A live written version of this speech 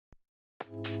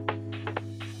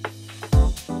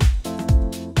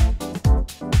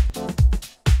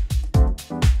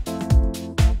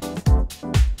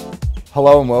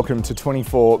Hello and welcome to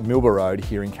 24 Milba Road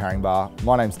here in Caringbah.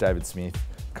 My name's David Smith.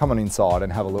 Come on inside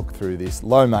and have a look through this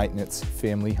low maintenance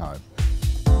family home.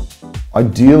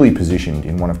 Ideally positioned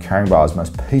in one of Caringbah's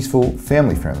most peaceful,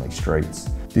 family-friendly streets,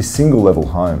 this single-level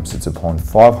home sits upon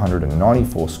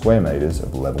 594 square metres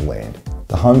of level land.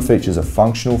 The home features a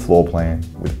functional floor plan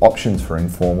with options for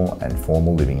informal and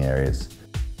formal living areas.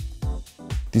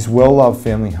 This well-loved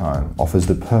family home offers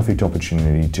the perfect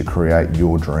opportunity to create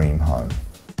your dream home.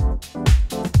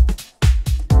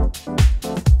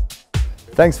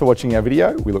 Thanks for watching our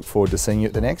video. We look forward to seeing you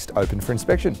at the next Open for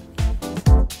Inspection.